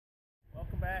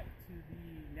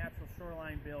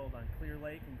Shoreline build on Clear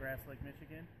Lake in Grass Lake,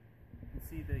 Michigan. You can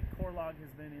see the core log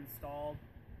has been installed.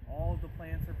 All of the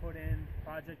plants are put in.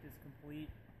 Project is complete.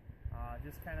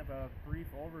 Just kind of a brief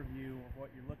overview of what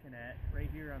you're looking at.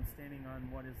 Right here I'm standing on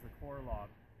what is the core log.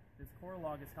 This core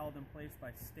log is held in place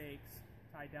by stakes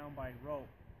tied down by rope.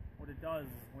 What it does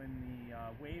is when the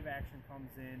wave action comes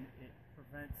in, it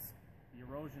prevents the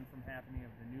erosion from happening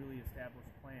of the newly established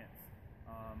plants,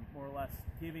 more or less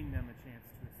giving them a chance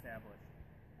to establish.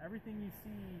 Everything you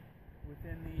see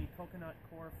within the coconut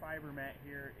core fiber mat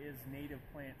here is native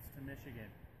plants to Michigan.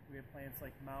 We have plants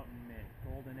like mountain mint,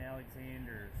 golden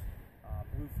Alexanders,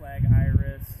 blue flag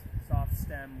iris, soft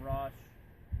stem rush.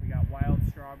 We got wild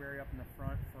strawberry up in the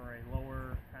front for a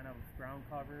lower kind of ground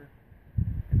cover.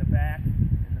 In the back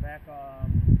by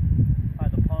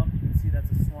the pump, you can see that's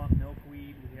a swamp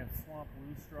milkweed. We have swamp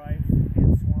loosestrife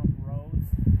and swamp rose.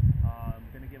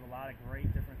 Going to give a lot of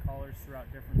great different colors throughout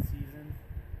different seasons.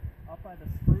 Up by the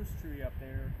spruce tree up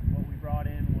there, what we brought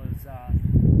in was some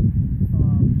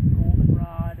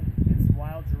goldenrod and some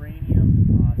wild geranium,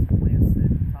 some plants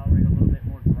that tolerate a little bit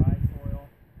more dry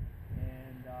soil,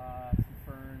 and some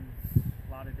ferns, a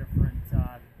lot of different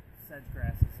sedge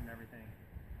grasses and everything.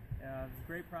 It was a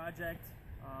great project.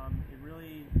 It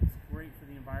really is great for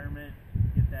the environment.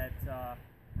 You get that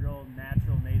real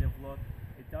natural native look.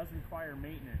 It does require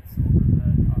maintenance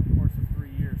over the course of 3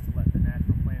 years to let the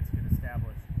natural plants get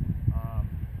established.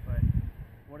 But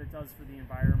what it does for the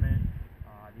environment,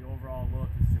 the overall look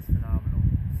is just phenomenal.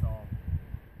 So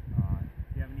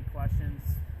if you have any questions,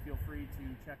 feel free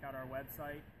to check out our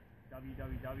website,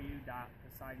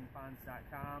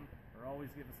 www.poseidonponds.com, or always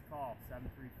give us a call,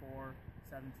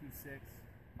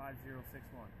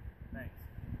 734-726-5061. Thanks.